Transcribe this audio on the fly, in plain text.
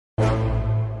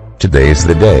Today is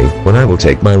the day when I will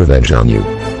take my revenge on you.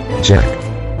 Jack.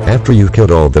 After you've killed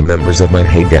all the members of my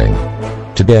hate gang.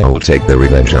 Today I will take the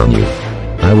revenge on you.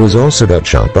 I was also got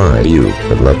shot by you,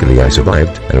 but luckily I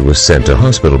survived and was sent to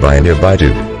hospital by a nearby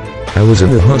dude. I was in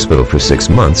the hospital for 6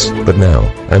 months, but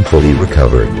now, I'm fully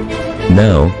recovered.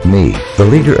 Now, me, the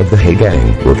leader of the Hey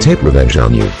Gang, will take revenge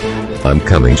on you. I'm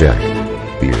coming, Jack.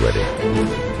 Be ready.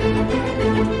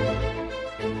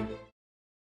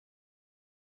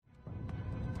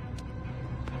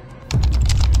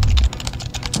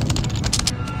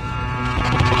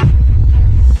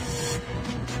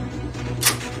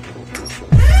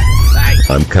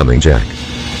 I'm coming, Jack.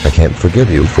 I can't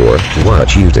forgive you for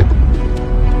what you did.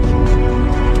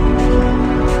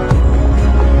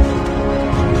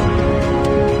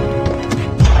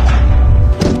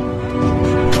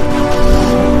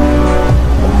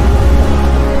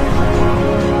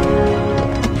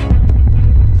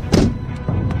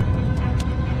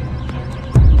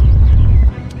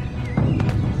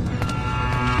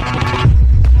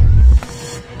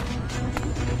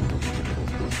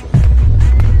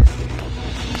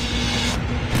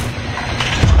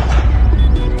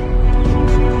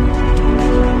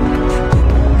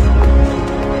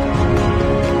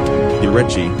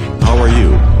 Richie, how are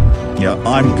you? Yeah,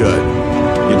 I'm good.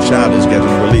 Your Chad is getting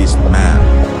released, man.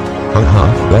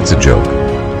 Haha, that's a joke.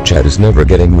 Chad is never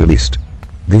getting released.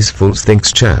 These fools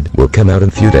thinks Chad will come out in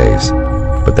a few days.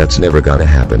 But that's never gonna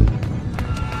happen.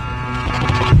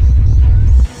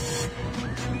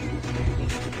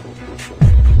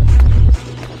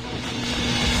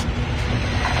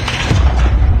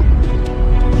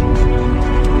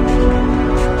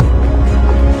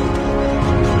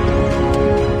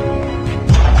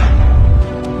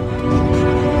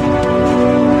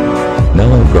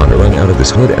 Now I'm gonna run out of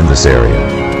this hood and this area.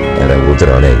 And I will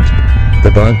detonate the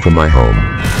bomb from my home.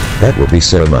 That will be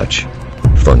so much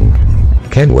fun.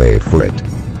 Can't wait for it.